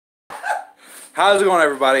How's it going,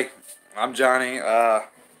 everybody? I'm Johnny. I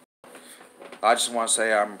just want to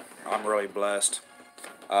say I'm really blessed.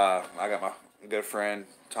 I got my good friend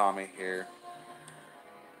Tommy here.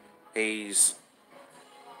 He's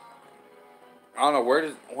I don't know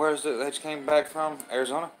where's it that you came back from?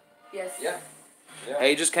 Arizona? Yes. Yeah.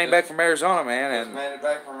 Hey, he just came back from Arizona, man, Just and made it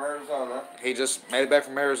back from Arizona. he just made it back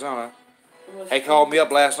from Arizona. He called me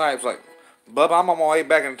up last night. He was like, "Bub, I'm on my way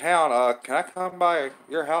back in town. Can I come by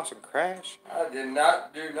your house and crash?" I did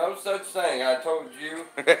not do no such thing. I told you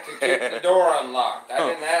to keep the door unlocked. I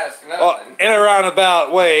didn't ask nothing. Well, in a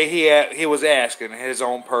roundabout way, he was asking his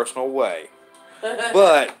own personal way.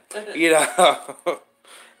 But you know,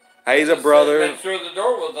 he's a Just brother. Make sure the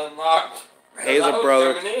door was unlocked. He's a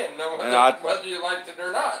brother. Coming in, no And matter whether you liked it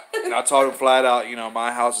or not. And I told him flat out,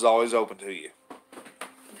 my house is always open to you.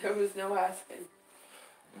 There was no asking.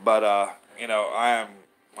 But I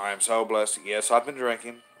am so blessed. Yes, I've been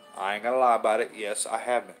drinking. I ain't gonna lie about it. Yes, I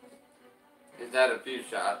have been. He's had a few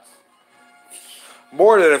shots.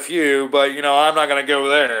 More than a few, but I'm not gonna go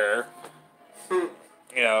there.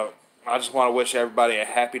 I just want to wish everybody a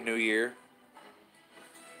happy New Year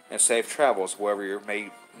and safe travels wherever you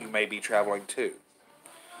may be traveling to.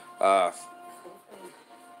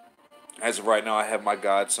 As of right now, I have my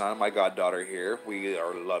godson and my goddaughter here. We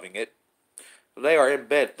are loving it. They are in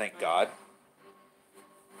bed, thank God.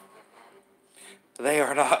 They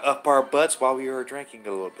are not up our butts while we are drinking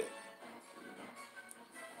a little bit.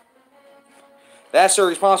 That's the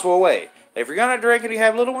responsible way. If you're going to drink and you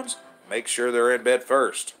have little ones, make sure they're in bed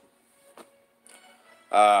first.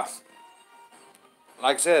 Like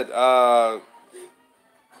I said,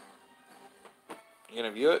 you going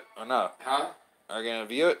to view it or no? Huh? Are you going to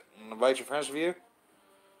view it and invite your friends to view?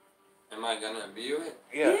 Am I gonna view it?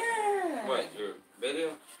 Yeah. What, your video?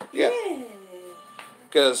 Yeah.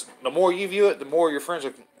 Because the more you view it, the more your friends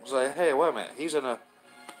will say, "Hey, wait a minute, he's in a..."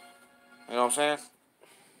 You know what I'm saying?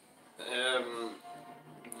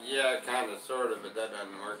 Yeah, kind of, sort of, but that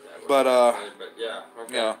doesn't work that way. But, But yeah,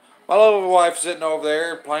 okay. Yeah. My little wife's sitting over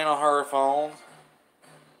there playing on her phone.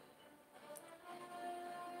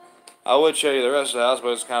 I would show you the rest of the house, but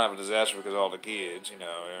it's kind of a disaster because of all the kids, You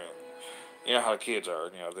know how the kids are,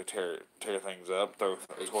 they tear things up, throw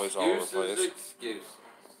toys all over the place. Excuses.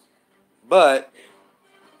 But,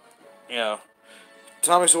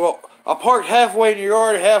 Tommy said, "Well, I parked halfway in your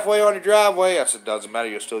yard, halfway on your driveway." I said, "Doesn't matter,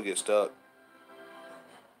 you'll still get stuck."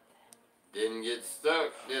 Didn't get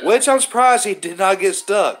stuck, did Which I'm surprised he did not get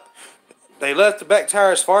stuck. They left the back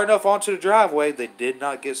tires far enough onto the driveway, they did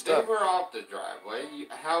not get stuck. They were off the driveway.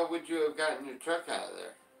 How would you have gotten your truck out of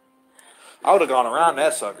there? I would have gone around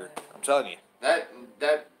that sucker. I'm telling you. That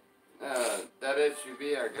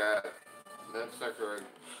SUV I got, that sucker.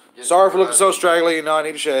 Sorry for looking so straggly. I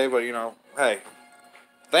need to shave, but hey,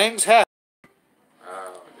 things happen.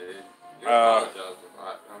 Oh, dude, you apologize a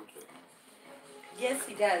lot, don't you? Yes,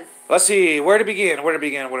 he does. Let's see, where to begin? Why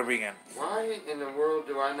in the world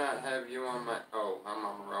do I not have you on my... Oh, I'm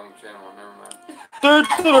on the wrong channel. Never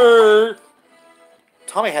mind.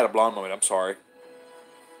 Tommy had a blonde moment. I'm sorry,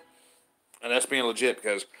 and that's being legit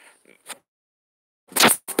because.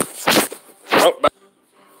 Oh,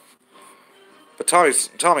 but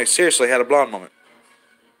Tommy seriously had a blonde moment.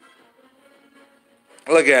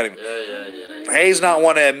 Look at him. Yeah. He's not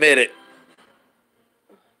one to admit it.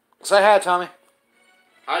 Say hi, Tommy.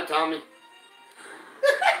 Hi, Tommy.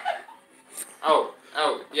 oh,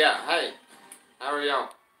 yeah, hey. How are y'all?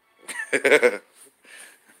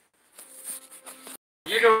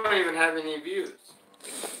 You don't even have any views.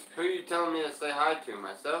 Who are you telling me to say hi to,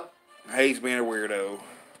 myself? He's being a weirdo.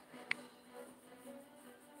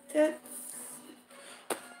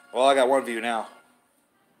 Well, I got one view now.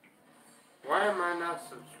 Why am I not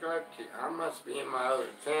subscribed to you? I must be in my other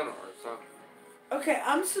channel or something. Okay,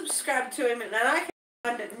 I'm subscribed to him, and I can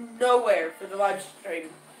find it nowhere for the live stream.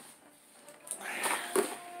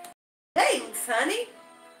 Thanks, honey.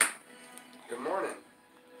 Good morning.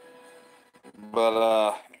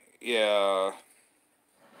 But, yeah.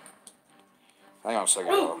 Hang on a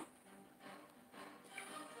second. Ooh.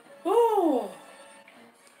 Ooh.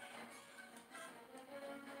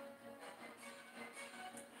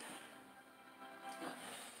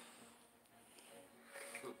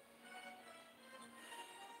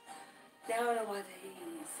 Now I don't want to hear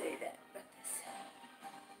you say that, but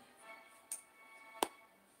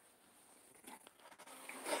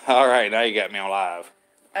this. All right, now you got me on live.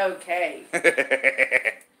 Okay.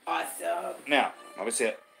 Awesome. Now, let me see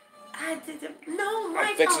it. I didn't. No, my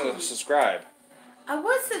I'm fixing phone. to subscribe. I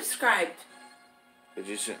was subscribed. Did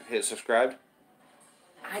you hit subscribe?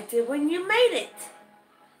 I did when you made it.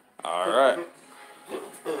 All right.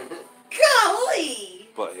 Golly!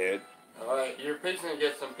 butthead. Alright, you're fixing to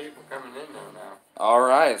get some people coming in there now.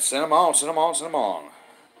 Alright, send them on, send them on, send them on.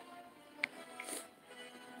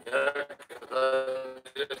 Yeah, 'cause I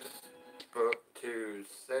just put to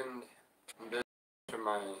send this to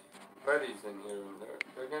my buddies in here, and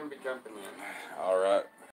they're going to be jumping in. Alright.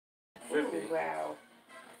 Should be. Ooh, wow.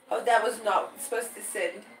 Oh, that was not supposed to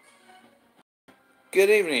send. Good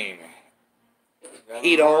evening. Got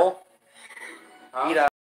Heat more? all. Huh? Heat all.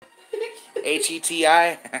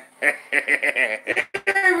 H-E-T-I. There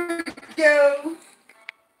we go.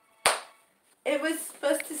 It was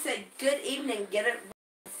supposed to say good evening. Get it?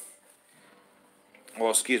 Well,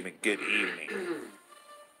 excuse me. Good evening.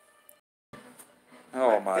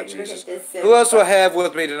 Oh, my Jesus. Who else do I have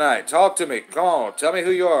with me tonight? Talk to me. Come on. Tell me who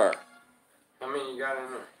you are. How many you got in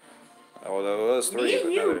there? Oh, there was three, Me and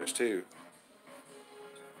but you. now there's two.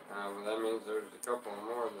 Well, that means there's a couple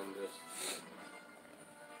more than just...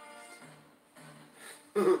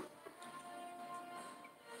 Oh.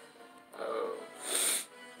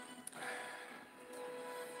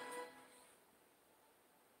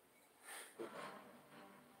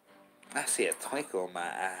 I see a twinkle in my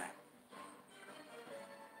eye.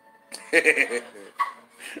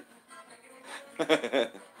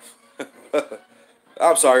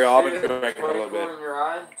 I'm sorry, y'all. I've been drinking a little Twinkle bit. in your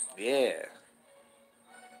eye? Yeah.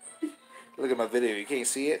 Look at my video. You can't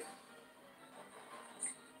see it?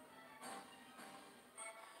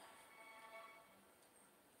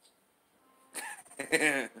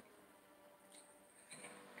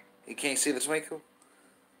 You can't see the twinkle?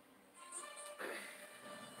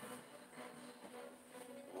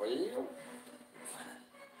 Well,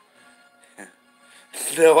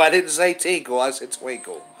 No, I didn't say tinkle. I said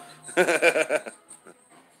twinkle.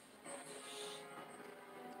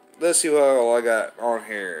 Let's see what all I got on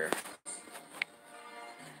here.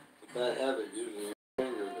 bad habit using your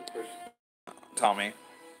finger to push. Tommy.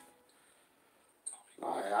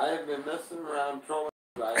 I have been messing around trolling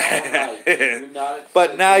you all night. Do not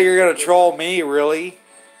But expect now me you're to going to troll me, really?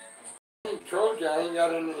 I ain't trolled you. I ain't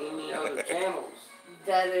got any other channels.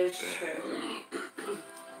 That is true.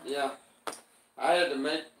 Yeah. I had to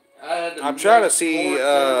make. I'm trying to make see, more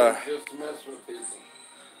channels just to mess with people.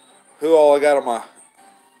 Who all I got on my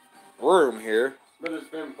room here. But it's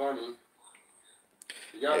been funny.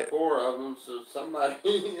 You got Yeah. 4 of them, so somebody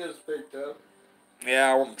has picked up.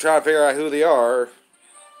 Yeah, I'm trying to figure out who they are.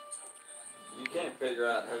 You can't figure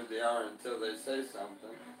out who they are until they say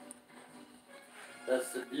something.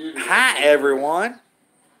 That's the beauty. of Hi, it. everyone.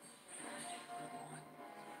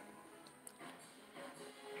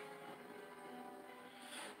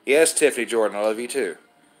 Yes, Tiffany Jordan, I love you too.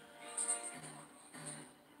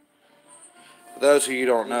 For those who you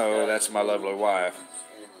don't know, that's my lovely wife.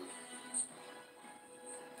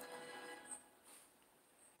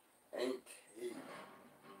 Ain't he?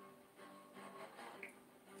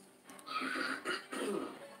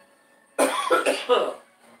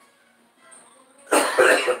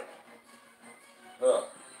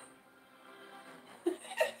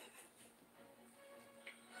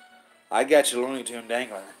 I got you Looney Tune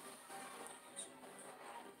dangling.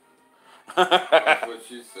 That's what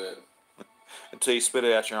she said. Until you spit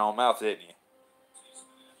it out your own mouth, didn't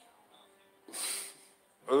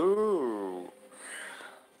you? Ooh.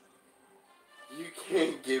 You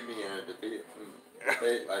can't give me a debate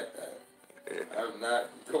like that. I'm not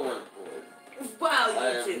going for it. Wow,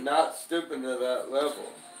 I you am two. not stooping to that level.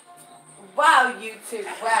 Wow, you two.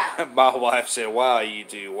 Wow. My wife said, wow, you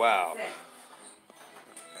do, wow.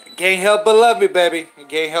 Can't help but love me, baby. You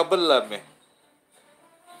can't help but love me.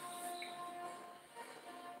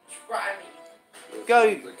 Try me.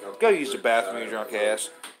 Go use the bathroom, you drunk ass.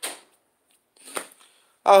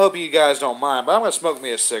 I hope you guys don't mind, but I'm going to smoke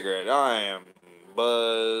me a cigarette. I am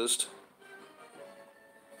buzzed.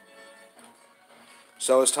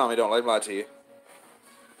 So is Tommy, don't let me lie to you.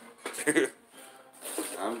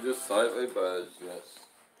 I'm just slightly buzzed, yes.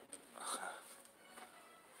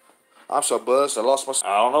 I'm so buzzed, I lost my...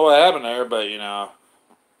 I don't know what happened there, but, you know...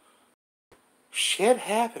 Shit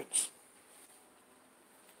happens.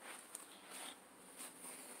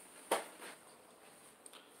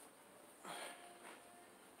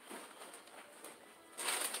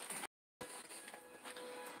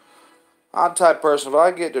 I'm the type of person, if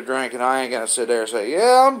I get to drinking, I ain't going to sit there and say,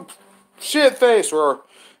 yeah, I'm shit-faced, or,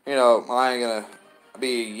 you know, I ain't going to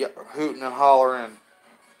be hooting and hollering and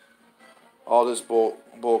all this bull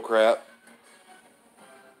crap.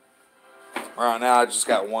 Right now, I just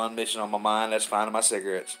got one mission on my mind, that's finding my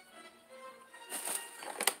cigarettes.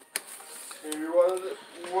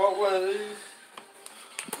 What was these?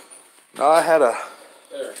 No, I had a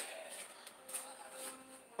There.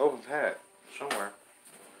 open pack somewhere.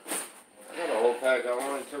 fact, I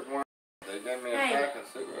only took one. They gave me a Hey. pack of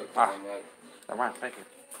cigarettes. Ah. I'm like, Never mind, thank you.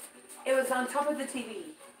 It was on top of the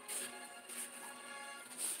TV.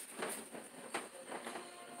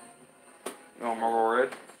 You want Marlboro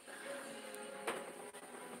Red?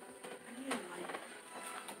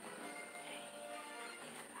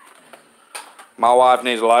 My wife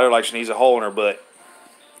needs a lighter like she needs a hole in her butt.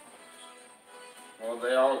 well,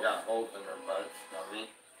 they all got holes in their butts, dummy.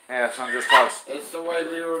 Yeah, some just talk. It's the way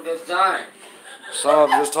we were designed. Some of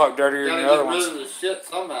them just talk dirtier than Gotta the get other rid ones. of the shit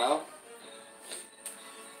somehow.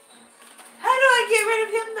 How do I get rid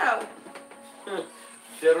of him though?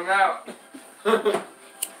 Shit them out.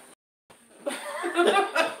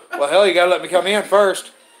 Well, hell, you gotta let me come in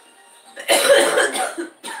first.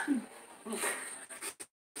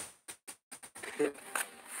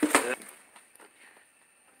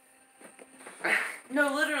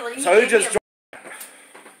 No, literally. So who just?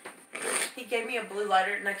 He gave me a blue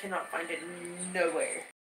lighter and I cannot find it nowhere.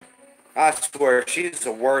 I swear, she's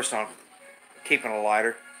the worst on keeping a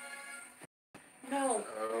lighter. No,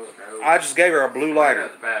 Oh, no. I just gave her a blue lighter.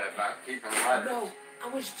 That's bad about keeping lighters. no. I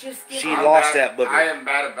was just She getting. lost that booger. I am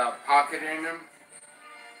bad about pocketing them.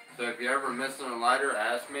 So if you're ever missing a lighter,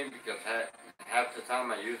 ask me because half the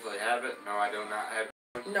time I usually have it. No, I do not have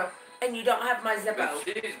it. No, and you don't have my But Zippo.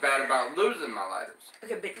 she's bad about losing my lighters.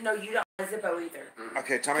 Okay, but no, you don't have Zippo either.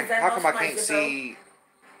 Okay, tell me, 'Cause I how come I lost my can't Zippo. see?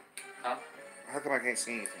 Huh? How come I can't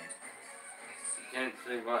see anything? You can't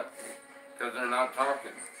see what? Because they're not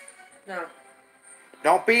talking. No.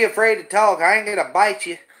 Don't be afraid to talk. I ain't gonna bite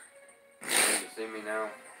you. Can you see me now?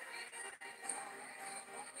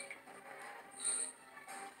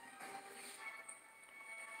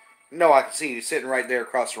 No, I can see you sitting right there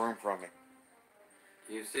across the room from me.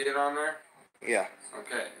 You see it on there? Yeah.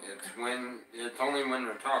 Okay, it's only when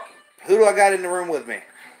they're talking. Who do I got in the room with me?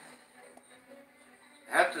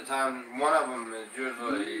 Half the time, one of them is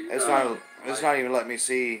usually. It's not even letting me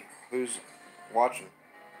see who's watching.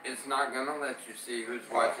 It's not gonna let you see who's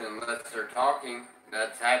watching unless they're talking.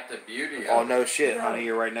 That's half the beauty Oh of it. no shit, No. honey,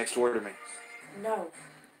 you're right next door to me. No.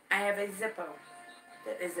 I have a Zippo.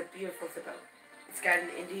 That is a beautiful Zippo. It's got an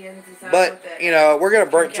Indian design But with it. you know, we're gonna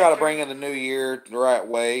try to Catcher. bring in the new year the right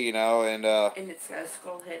way, you know, and And it's got a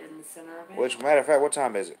skull head in the center of it. which matter of fact, what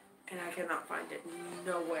time is it? And I cannot find it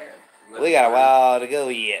nowhere. We got a while to go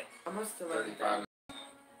yet. Almost 11. 35.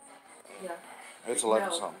 Yeah. It's 11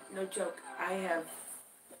 no, something. no joke. I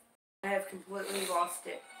have completely lost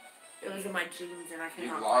it. It was in my jeans and I You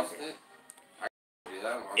cannot lost find it. it? I can do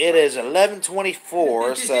that one. It is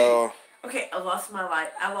 11:24, so Okay, I lost my light.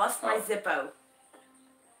 I lost my Oh. Zippo.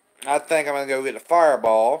 I think I'm gonna go get a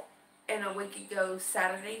fireball. And a week ago,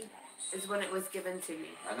 Saturday, is when it was given to me.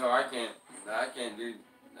 I know I can't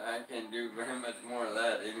do very much more of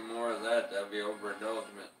that. Any more of that, that'll be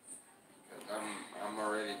overindulgent. Cause I'm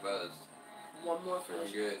already buzzed. One more for I'm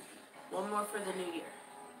the good. one more for the new year.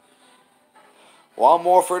 One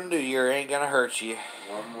more for the new year ain't gonna hurt you.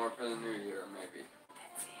 One more for the new year, maybe.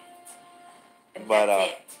 That's it. And But,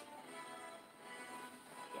 that's it.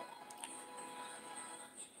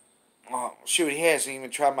 Oh, shoot, he hasn't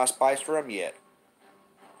even tried my spiced rum yet.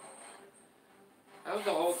 That was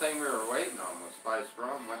the whole thing we were waiting on was spiced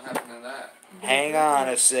rum. What happened to that? Hang on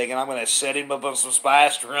a second, I'm gonna set him up on some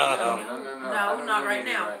spiced rum. No, No, I don't not need right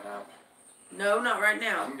any now. Right now. No, not right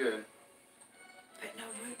now. I'm good. But no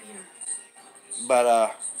root beer.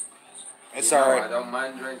 But it's You know, alright. I don't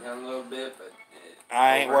mind drinking a little bit, but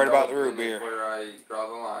I ain't worried about the root overindulging beer. is where I draw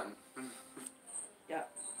the line.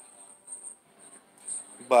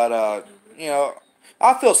 But you know,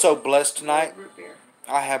 I feel so blessed tonight. No root beer.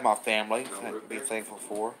 I have my family No to root be beer? thankful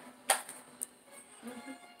for.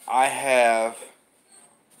 I have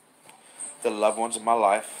the loved ones in my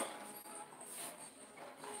life.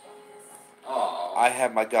 Oh. I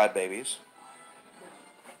have my god babies.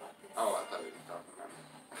 Oh, I thought you were talking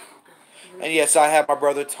about me. And yes, I have my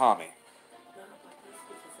brother Tommy.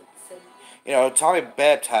 You know, Tommy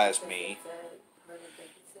baptized me.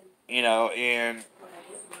 You know, and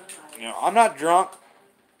you know, I'm not drunk.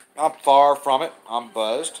 I'm far from it. I'm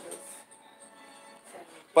buzzed.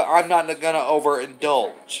 But I'm not gonna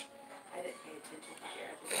overindulge.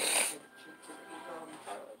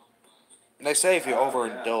 And they say if you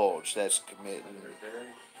overindulge, that's committing,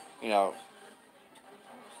 you know,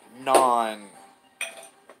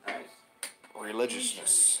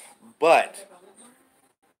 non-religiousness. But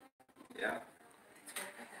Yeah.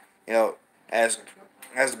 you know, as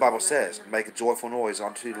the Bible says, make a joyful noise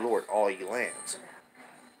unto the Lord, all ye lands.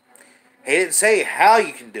 He didn't say how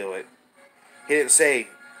you can do it. He didn't say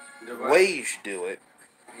The the what? way you should do it.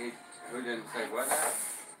 Who didn't say what now?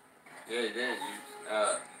 Yeah, he did.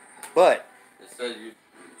 But It said you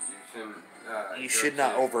shouldn't. You go should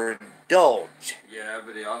not to- overindulge. Yeah,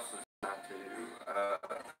 but he also said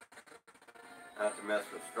not to mess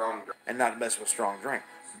with strong drink. And not mess with strong drink.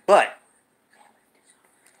 But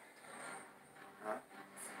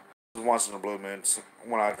once in a blue moon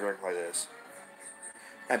when I drink like this.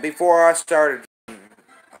 And before I started drinking,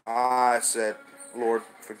 I said, Lord,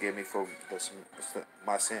 forgive me for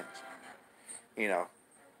my sins. You know,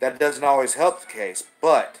 that doesn't always help the case,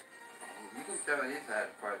 but You can tell he's had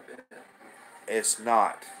quite a bit. it's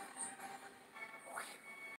not.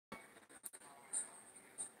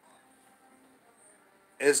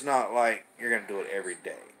 It's not like you're going to do it every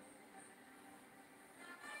day.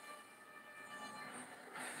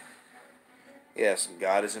 Yes,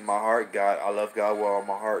 God is in my heart. I love God with all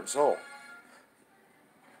my heart and soul.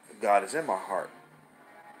 God is in my heart.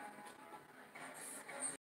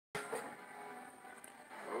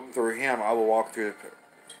 Through Him, I will walk through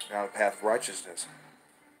down the path of righteousness.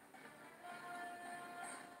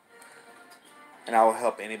 And I will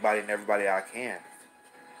help anybody and everybody I can.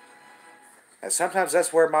 And sometimes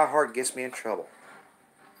that's where my heart gets me in trouble.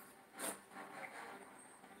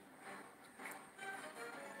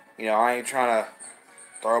 You know, I ain't trying to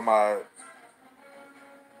throw my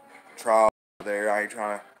trial out there. I ain't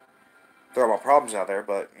trying to throw my problems out there,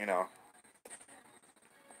 but, you know,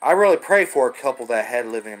 I really pray for a couple that had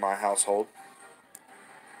living in my household.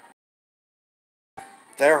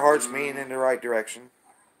 Their hearts mean in the right direction,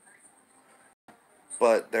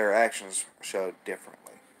 but their actions showed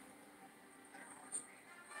differently.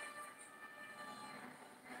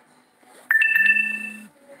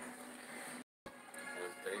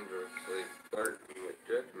 That's dangerously flirting with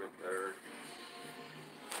judgment there.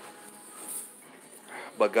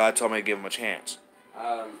 But God told me to give them a chance. No,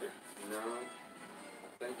 I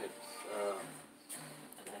think it's,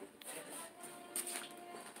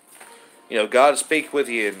 You know, God speaks with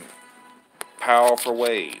you in powerful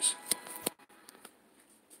ways.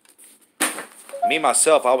 Me,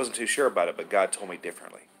 myself, I wasn't too sure about it, but God told me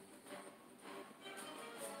differently.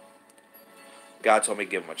 God told me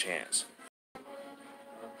to give him a chance.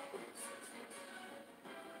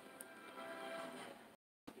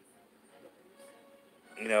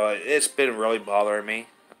 You know, it's been really bothering me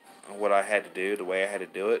what I had to do, the way I had to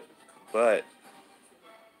do it, but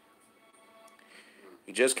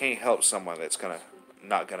you just can't help someone that's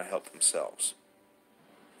not gonna help themselves.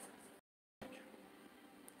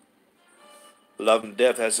 Love them to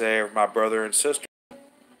death, as they are my brother and sister.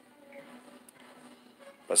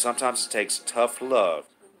 But sometimes it takes tough love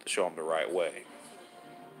to show them the right way.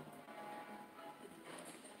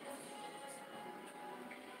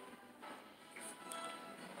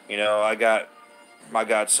 You know, I got my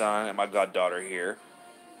godson and my goddaughter here.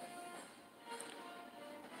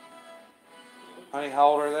 Honey, how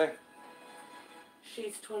old are they?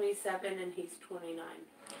 She's 27 and he's 29.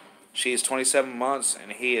 She's 27 months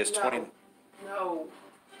and he is 20. No.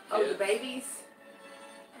 Oh, the babies?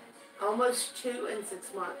 Almost 2 and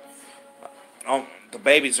 6 months. The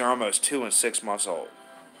babies are almost 2 and 6 months old.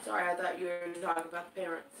 Sorry, I thought you were talking about the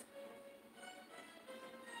parents.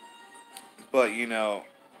 But, you know,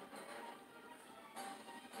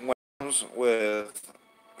 when it comes with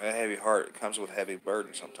a heavy heart, it comes with a heavy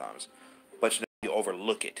burden sometimes. But, you know, you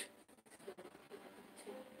overlook it.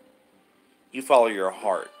 You follow your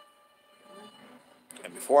heart.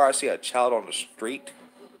 And before I see a child on the street,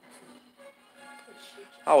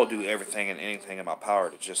 I will do everything and anything in my power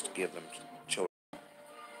to just give them children.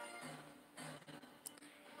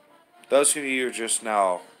 Those of you who are just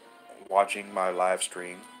now watching my live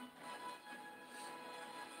stream,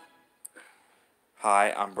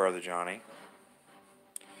 hi, I'm Brother Johnny.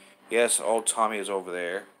 Yes, old Tommy is over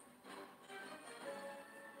there.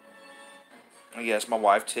 Yes, my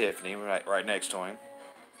wife Tiffany, right next to him.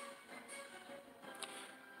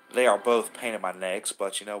 They are both pain in my necks,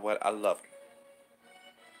 but you know what? I love them.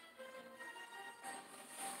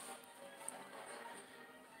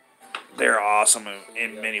 They're awesome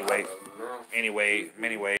in many ways. Many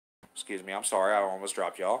ways. Excuse me, I'm sorry, I almost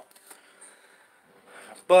dropped y'all.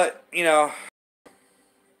 But, you know,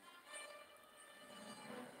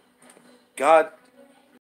 God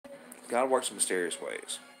works in mysterious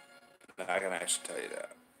ways. I can actually tell you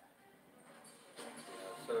that.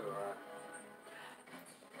 so do I.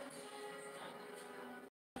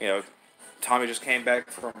 You know, Tommy just came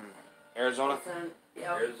back from Arizona. Yep.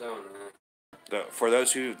 Arizona. For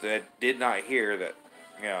those who that did not hear that,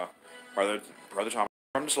 you know, Brother Tommy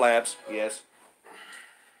from the Slabs, yes.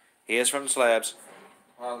 He is from the Slabs.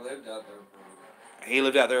 I lived out there He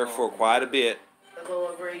lived out there for quite a bit. A little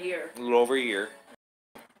over a year. A little over a year.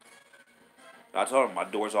 I told him my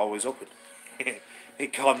door's always open. He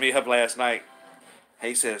called me up last night.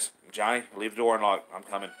 He says, Johnny, leave the door unlocked. I'm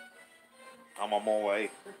coming. I'm on my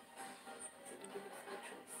way.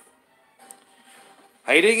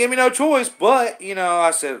 He didn't give me no choice, but,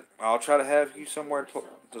 I said, I'll try to have you somewhere to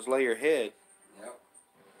lay your head. Yep.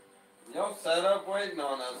 Y'all sat up waiting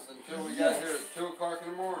on us until we got here at 2 o'clock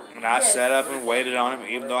in the morning. And I sat up and waited on him,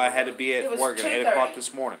 even though I had to be at work at 8 o'clock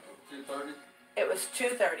this morning. 2:30? It was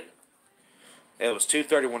 2:30. It was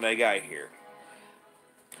 2:30 when they got here.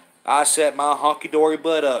 I set my honky-dory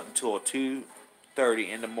butt up until 2:30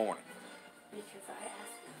 in the morning.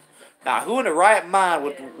 Now, who in the right mind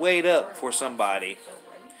would wait up for somebody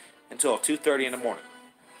until 2:30 in the morning?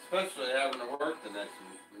 Especially having to work the next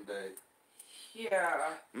day.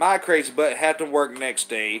 Yeah. My crazy butt had to work next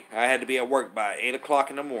day. I had to be at work by 8 o'clock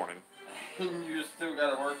in the morning. You still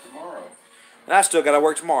got to work tomorrow. And I still got to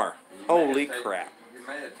work tomorrow. You Holy crap. You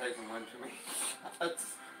may have taken one too many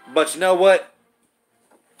shots. But you know what?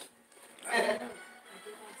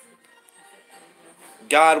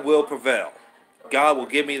 God will prevail. God will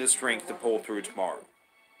give me the strength to pull through tomorrow.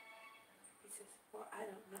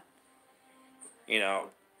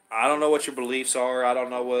 I don't know what your beliefs are. I don't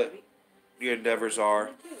know what your endeavors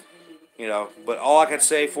are. But all I can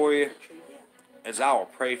say for you is I will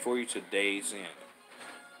pray for you to day's end.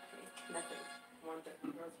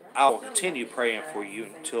 I will continue praying for you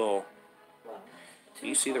until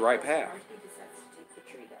you see the right path.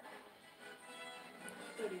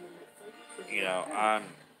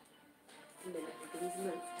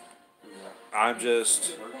 I'm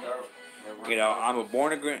just, I'm a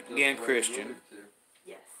born again Christian.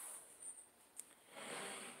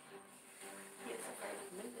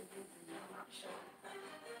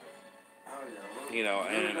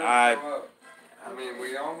 And I mean,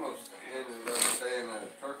 we almost ended up staying at a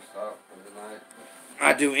truck stop for the night.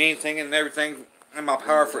 I do anything and everything in my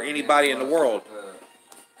power for anybody in the world.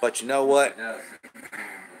 But you know what?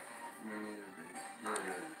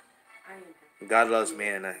 God loves me,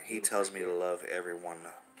 and He tells me to love every one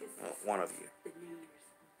of you.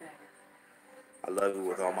 I love you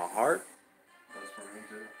with all my heart.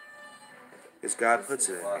 Because God puts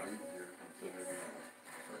it in me.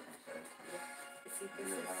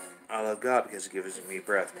 I love God because He gives me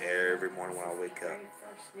breath every morning when I wake up.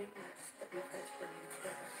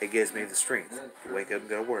 It gives me the strength to wake up and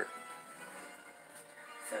go to work.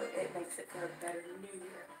 So it makes it feel better than New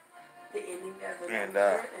Year. The ending of a year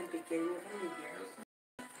and beginning of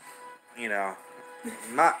a new year.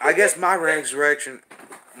 I guess my resurrection,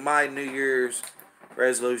 my New Year's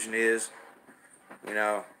resolution is,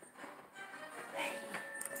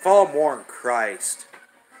 follow more in Christ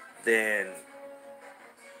than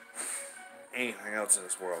anything else in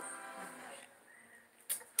this world.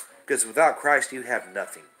 Because without Christ, you have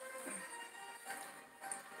nothing.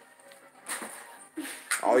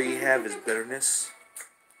 All you have is bitterness,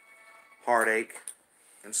 heartache,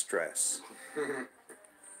 and stress.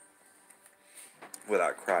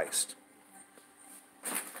 Without Christ.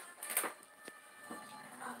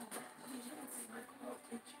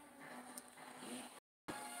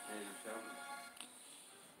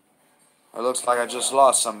 It looks like I just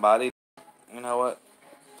lost somebody. You know what?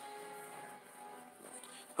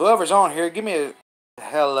 Whoever's on here, give me a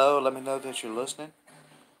hello. Let me know that you're listening.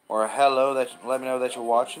 Or a hello, let me know that you're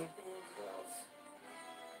watching.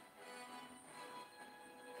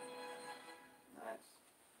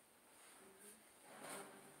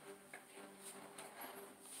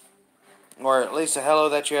 Or at least a hello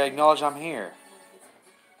that you acknowledge I'm here.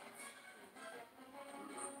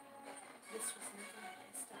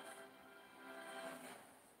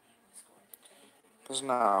 Because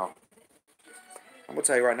now, I'm going to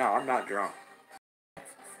tell you right now, I'm not drunk.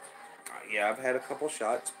 Yeah, I've had a couple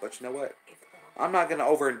shots, but you know what? I'm not going to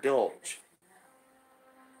overindulge.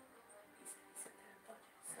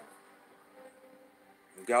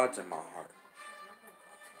 God's in my heart.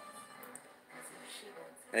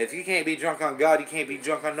 And if you can't be drunk on God, you can't be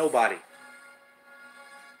drunk on nobody.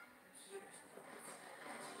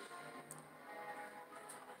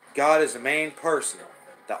 God is the main person,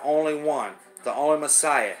 the only one, the only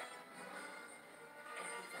Messiah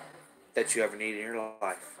that you ever need in your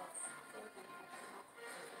life.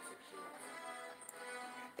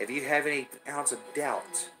 If you have any ounce of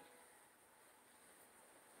doubt,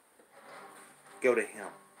 go to Him.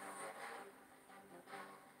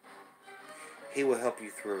 He will help you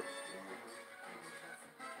through.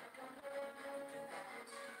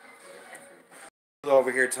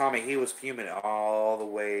 Over here, Tommy, he was fuming all the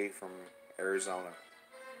way from Arizona.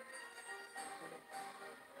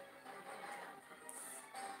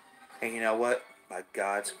 And you know what? By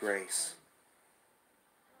God's grace,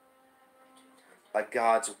 by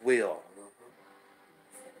God's will,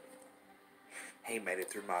 he made it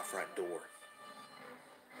through my front door.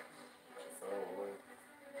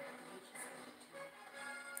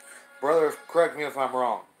 Brother, correct me if I'm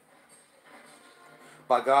wrong.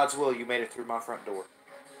 By God's will, you made it through my front door.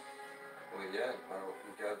 Well, yeah, by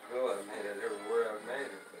God's will, I made it everywhere I made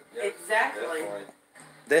it. But yes, Exactly. definitely.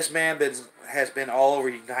 This man has been all over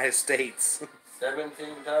the United States.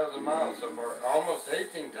 17,000 miles so far. Almost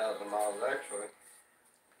 18,000 miles, actually.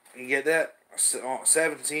 You get that?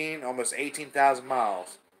 17, almost 18,000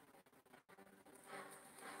 miles.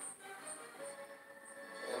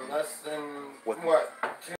 In less than, What?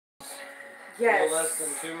 Yes. Well, less than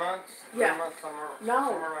 2 months? Yeah. 3 months, somewhere around.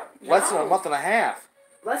 Less than a month and a half.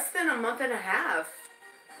 Less than a month and a half.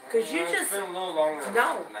 Because you It's just... been a little longer than a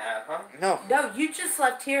month and a half, huh? No. No, you just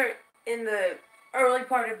left here in the early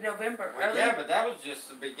part of November. Well, yeah, but that was just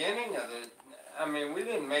the beginning of it. I mean, we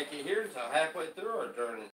didn't make it here until halfway through our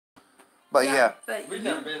journey. But yeah. But We've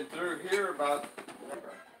done been through here about...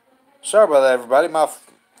 Sorry about that, everybody. My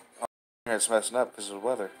internet's messing up because of the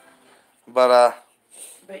weather. But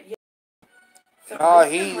yeah. So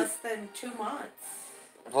less than 2 months.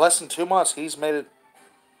 Less than 2 months, he's made it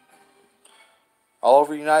all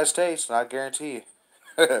over the United States, and I guarantee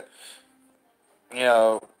you. You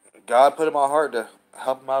know, God put it in my heart to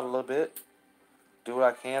help him out a little bit. Do what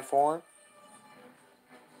I can for him.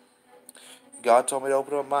 God told me to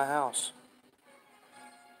open up my house.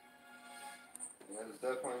 That is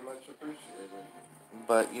definitely much appreciated.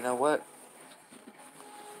 But you know what?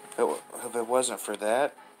 If it wasn't for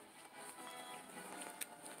that,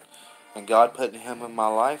 and God putting him in my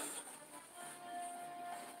life,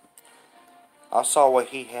 I saw what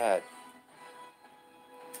he had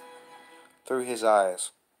through his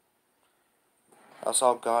eyes. I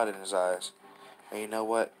saw God in his eyes. And you know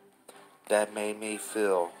what? That made me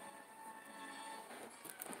feel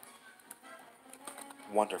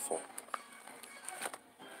wonderful.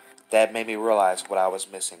 That made me realize what I was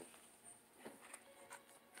missing.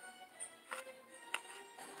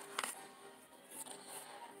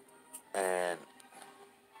 And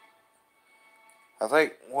I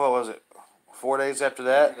think, what was it, 4 days after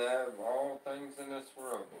that? You can have all things in this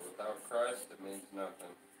world, but without Christ, it means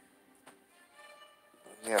nothing.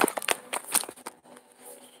 Yeah.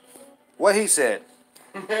 What he said.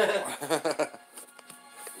 You can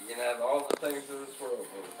have all the things in this world,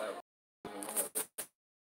 but without Christ,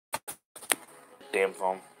 Damn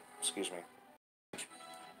phone. Excuse me.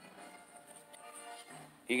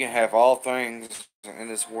 You can have all things in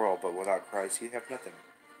this world, but without Christ, you have nothing.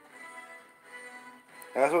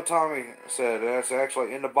 That's what Tommy said. That's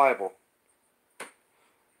actually in the Bible.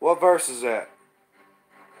 What verse is that?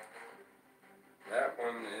 that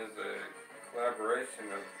one is a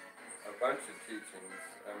collaboration of a bunch of teachings.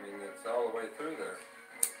 I mean, it's all the way through there.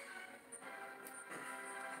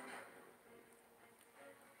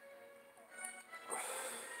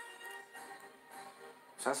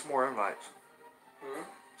 Send some more invites. Hmm?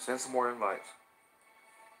 Send some more invites.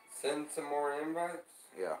 Send some more invites?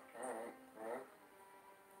 Yeah. Alright, alright.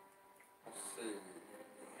 Let's see.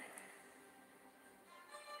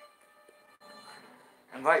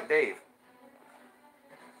 Invite Dave.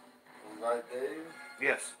 Invite Dave?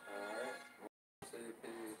 Yes. Alright. Let's see if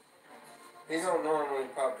he don't normally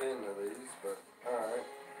pop into these, but alright.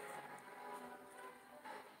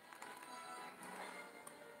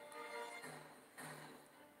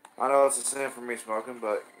 I know it's a sin for me smoking,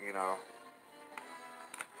 but, you know.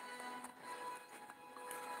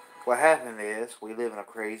 What happened is, we live in a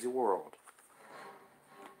crazy world.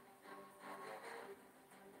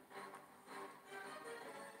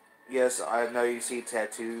 Yes, I know you see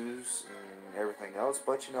tattoos and everything else,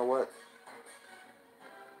 but you know what?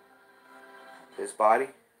 His body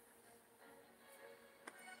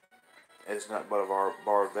is nothing but a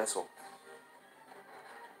borrowed vessel.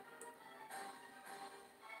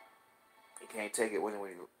 You can't take it with you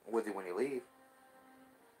when you leave.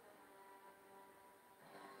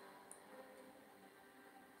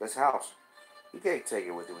 This house, you can't take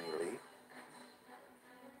it with you when you leave.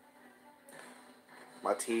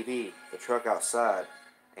 My TV, the truck outside,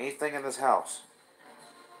 anything in this house,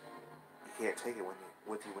 you can't take it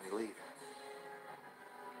with you when you leave.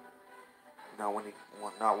 Not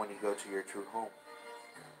when you go to your true home.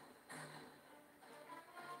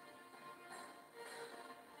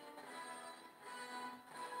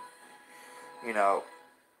 You know,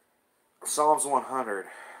 Psalms 100.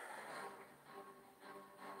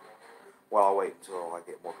 Well, I'll wait until I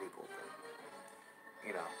get more people. But,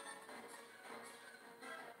 you know,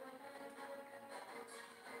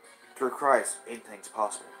 through Christ, anything's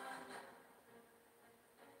possible.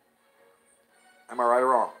 Am I right or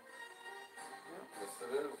wrong? Yes,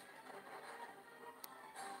 it is.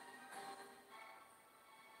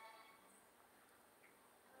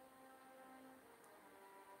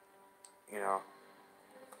 You know,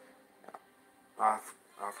 I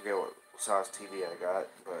forget what size TV I got,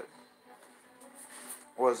 but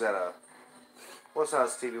what is that? What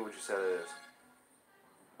size TV would you say it is?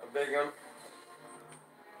 A big one.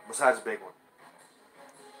 Besides a big one.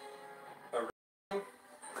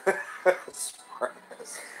 Smart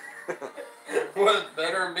ass. What's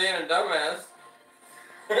better than being a dumbass?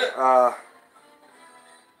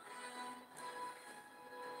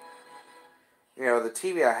 You know, the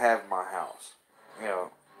TV I have in my house, you know,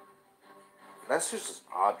 that's just an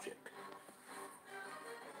object.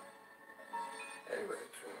 Hey,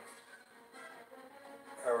 Rachel.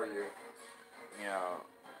 How are you? You know,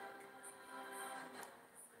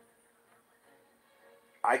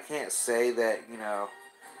 I can't say that, you know,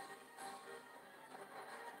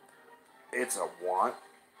 it's a want.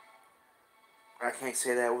 I can't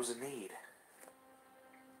say that it was a need.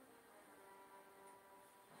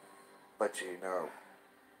 But, you know,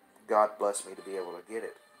 God blessed me to be able to get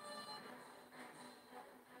it.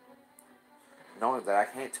 Knowing that I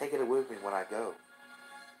can't take it with me when I go.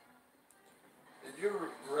 Did you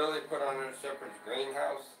really put on a shepherd's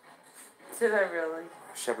greenhouse? Did I really?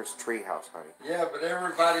 Shepherd's Treehouse, honey. Yeah, but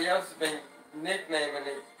everybody else has been nicknaming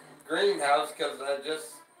it greenhouse because I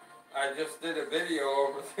just did a video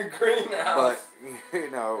over the greenhouse. But,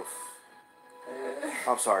 you know,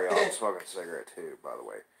 I'm sorry, y'all. I'm smoking a cigarette too, by the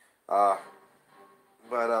way.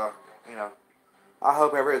 You know, I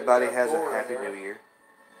hope everybody has a happy new year.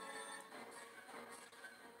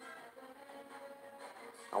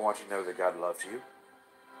 I want you to know that God loves you.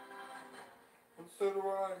 And so do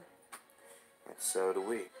I. And so do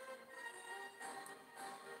we.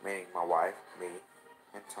 Meaning my wife, me,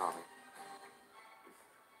 and Tommy.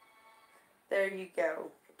 There you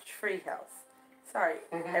go. Treehouse. Sorry,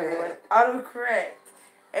 everyone. Autocorrect.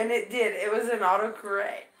 And it did. It was an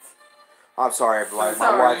autocorrect. I'm sorry, everybody.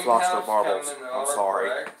 My wife lost her marbles. I'm sorry.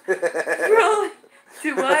 Really?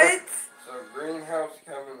 To what? So greenhouse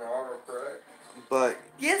come in autocorrect? But,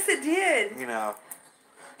 Yes, it did. you know,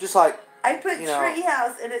 just like I put you know,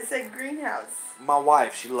 treehouse and it said greenhouse. my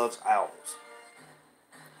wife, she loves owls.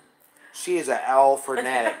 She is an owl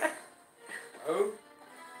fanatic. Who?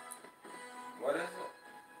 What is it?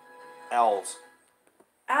 Owls.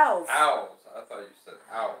 Owls. Owls. I thought you said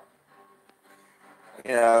owl.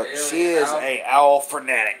 You know, Alien she is owl? a owl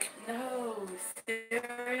fanatic. No,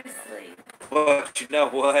 seriously. But you know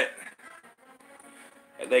what?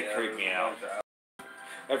 They Yeah, creep me there's a out. bunch of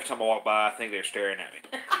Every time I walk by, I think they're staring at me.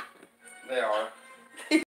 They are.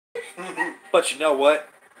 But you know what?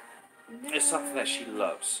 It's something that she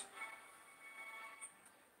loves.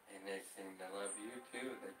 And they seem to love you too.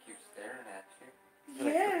 They keep staring at you.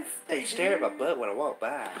 Yes. They stare at my butt when I walk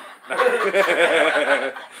by.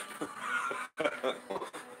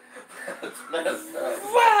 That's messed up.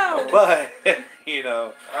 Wow. But, you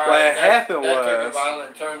know, All what right, happened that took a was...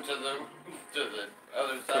 violent turn to the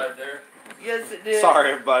other side there. Yes, it did.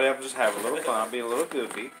 Sorry, everybody. I'm just having a little fun. I'm being a little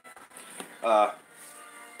goofy.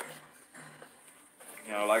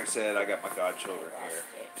 You know, like I said, I got my godchildren here.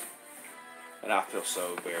 And I feel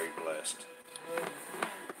so very blessed.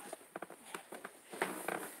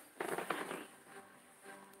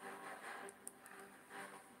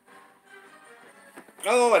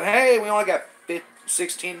 Oh, and hey, we only got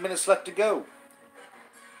 16 minutes left to go.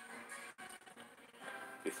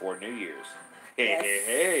 Before New Year's. Hey, Yes. hey,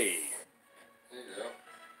 hey. There you go.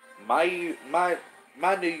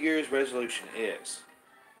 My New Year's resolution is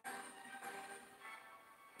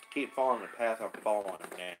keep following the path I'm following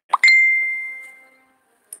now.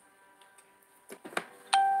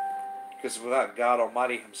 Because without God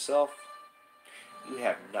Almighty Himself, you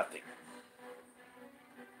have nothing.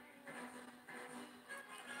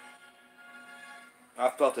 I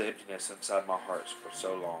felt the emptiness inside my heart for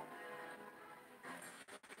so long.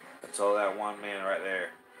 Until that one man right there,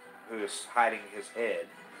 who is hiding his head.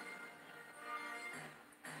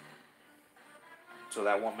 So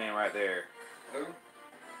that one man right there, Who?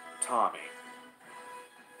 Tommy,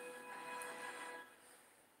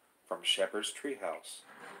 from Shepherd's Treehouse.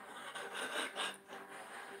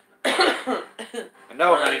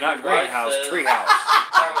 No, honey, not greenhouse, treehouse.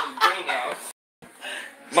 Tommy's greenhouse.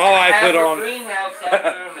 My wife Have put a on. greenhouse out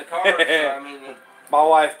there in the car. So, I mean, My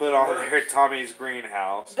wife put on there Tommy's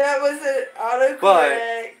greenhouse. That was an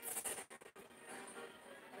autocorrect.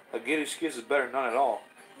 A good excuse is better than none at all.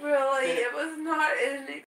 Really, it was not an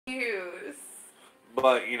excuse.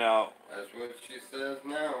 But you know, that's what she says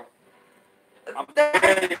now. I'm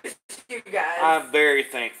Thanks, you guys. I'm very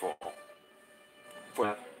thankful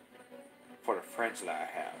for the friends that I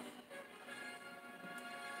have.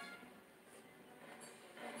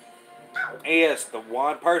 Yes, the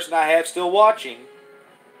one person I have still watching.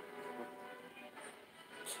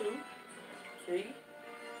 2, 3.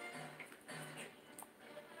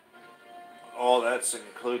 Oh, that's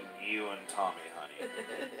including you and Tommy, honey.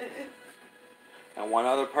 And one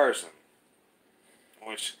other person.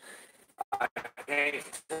 Which I can't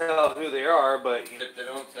tell who they are, but... If they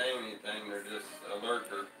don't say anything, they're just a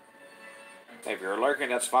lurker. If you're lurking,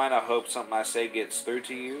 that's fine. I hope something I say gets through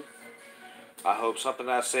to you. I hope something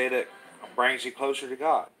I say that brings you closer to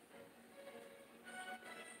God.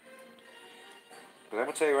 But I'm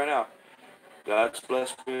going to tell you right now, God's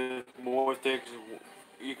blessed me with more things than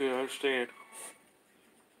you can understand.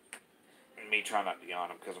 And me trying not to yawn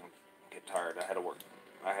because I'm getting tired. I had to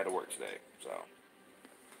work today, so.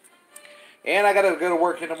 And I got to go to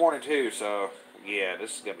work in the morning too, so yeah,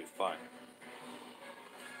 this is going to be fun.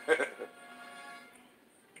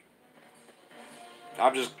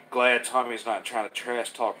 I'm just glad Tommy's not trying to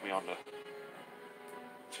trash talk me on the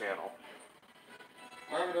channel.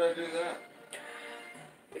 Why would I do that?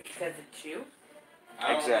 Because it's you?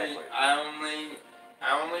 Exactly. I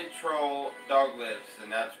only troll Dog Lips,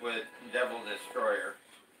 and that's with Devil Destroyer.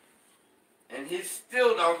 And he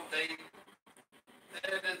still don't think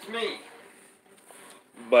that it's me.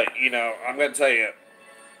 But, you know, I'm going to tell you,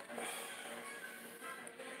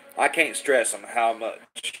 I can't stress on how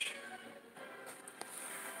much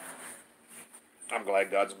I'm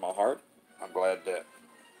glad God's in my heart. I'm glad that,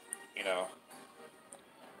 you know,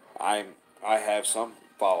 I have some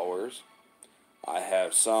followers. I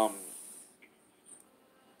have some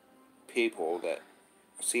people that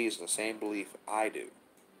sees the same belief I do.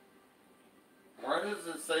 Why does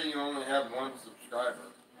it say you only have one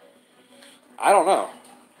subscriber? I don't know.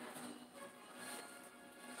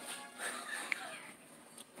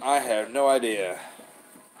 I have no idea.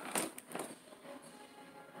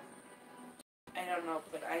 I don't know,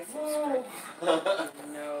 but I subscribe.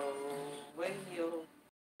 No way you'll...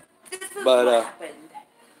 This is But, what happened.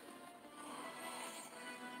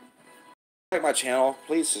 Like my channel,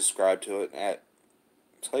 please subscribe to it.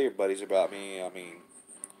 Tell your buddies about me. I mean,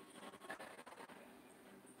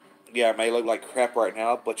 yeah, it may look like crap right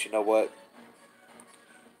now, but you know what?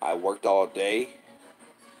 I worked all day.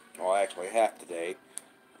 Well, actually half the day.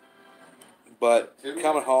 But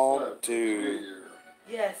coming home to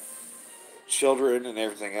Yes. children and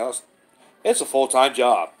everything else, it's a full-time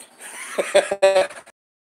job.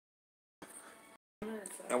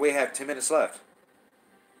 And we have 10 minutes left.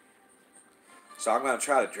 So I'm going to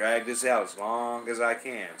try to drag this out as long as I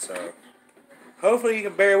can. So hopefully you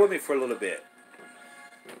can bear with me for a little bit.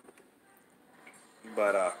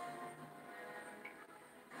 But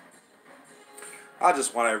I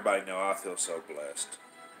just want everybody to know I feel so blessed.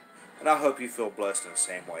 And I hope you feel blessed in the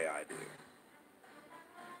same way I do.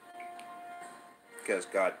 Because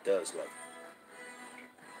God does love you.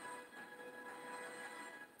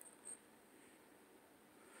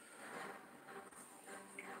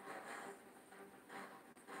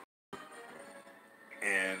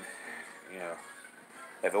 And, you know,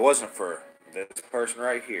 if it wasn't for this person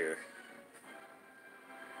right here,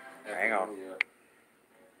 hang on.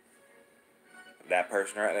 That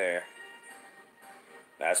person right there,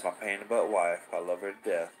 that's my pain in the butt wife. I love her to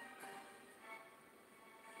death.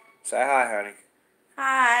 Say hi, honey.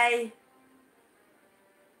 Hi.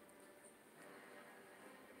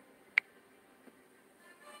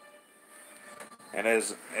 And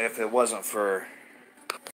if it wasn't for...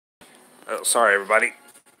 Oh, sorry, everybody.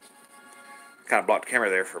 Kind of blocked the camera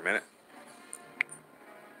there for a minute.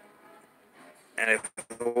 And if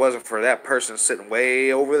it wasn't for that person sitting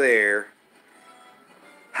way over there,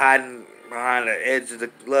 hiding behind the edge of the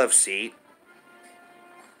love seat,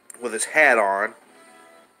 with his hat on,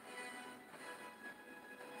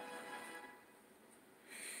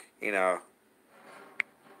 you know,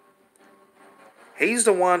 he's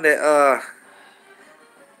the one that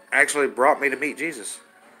actually brought me to meet Jesus.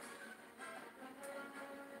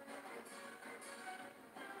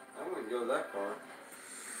 I wouldn't go that far.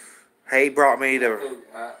 He brought me to...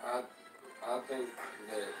 I think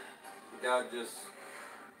that God just...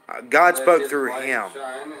 God spoke through him.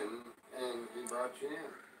 Shine and he brought you in.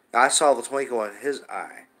 I saw the twinkle in his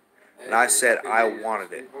eye. And I said I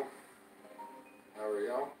wanted it. How are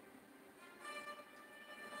y'all?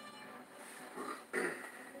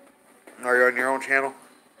 Are you on your own channel?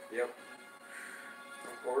 Yep.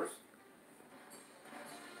 Of course.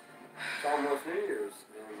 It's almost New Year's,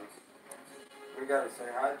 and we gotta say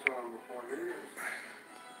hi to him before New Year's.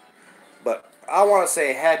 But I want to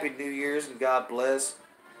say Happy New Year's and God bless.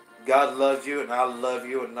 God loves you and I love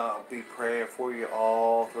you and I'll be praying for you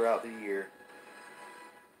all throughout the year.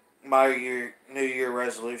 My New Year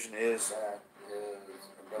resolution is That is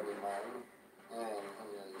a buddy of mine, and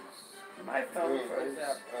he is My phone doing froze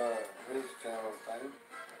up. his channel thing.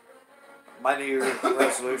 my New Year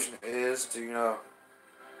resolution is to,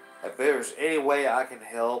 if there's any way I can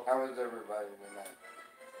help How is everybody tonight?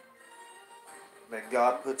 that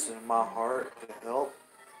God puts in my heart to help,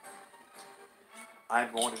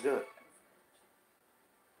 I'm going to do it.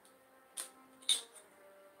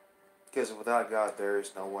 Because without God, there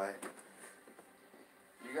is no way.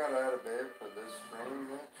 You got out of bed for this stream,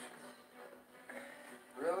 Mitch?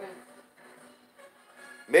 Really?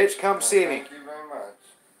 Mitch, come Well, see me. thank you very much.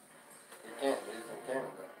 You can't, he's in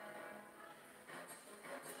Canada.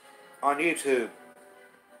 On YouTube.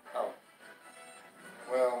 Oh.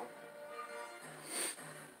 Well,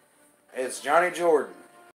 It's Johnny Jordan.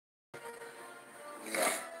 yeah.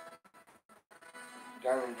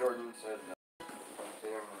 Johnny Jordan said come see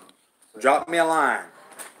him and say- Drop me a line.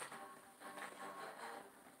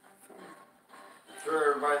 I'm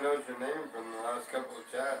sure everybody knows your name from the last couple of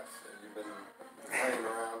chats that you've been playing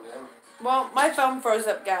around in. Well, my phone froze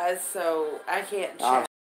up, guys, so I can't I'm chat.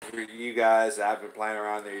 For you guys, I've been playing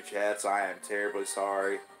around in your chats. I am terribly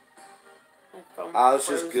sorry. My phone I was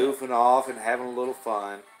just froze up. goofing off and having a little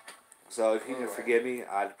fun. So if you can Anyway. forgive me,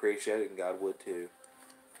 I'd appreciate it, and God would too.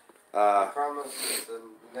 I promised at the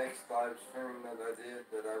next live stream that I did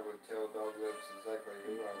that I would tell Dog Lips exactly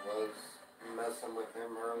who I was messing with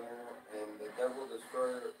him earlier, and the Devil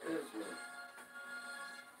Destroyer is me.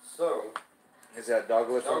 So, Is that Dog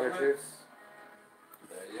Lips on Dog there too? Lips,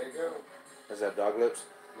 there you go. Is that Dog Lips?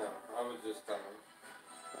 No, I was just telling.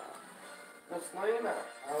 Miss Lena,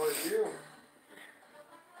 how are you?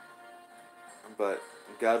 But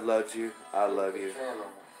God loves you. I love The you. channel.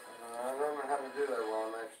 I don't know how to do that while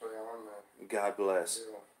I'm actually on the God bless. deal.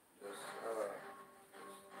 Just,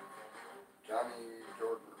 Johnny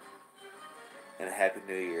Jordan. And a Happy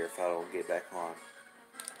New Year if I don't get back on.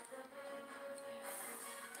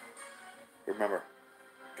 Remember,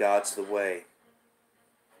 God's the way,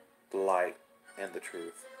 the light, and the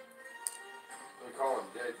truth. We call him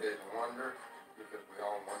JJ the Wonder because we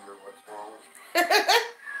all wonder what's wrong.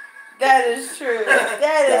 That is true. That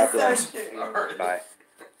God is bless. so true. Alright. Bye.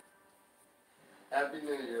 Happy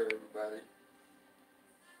New Year, everybody.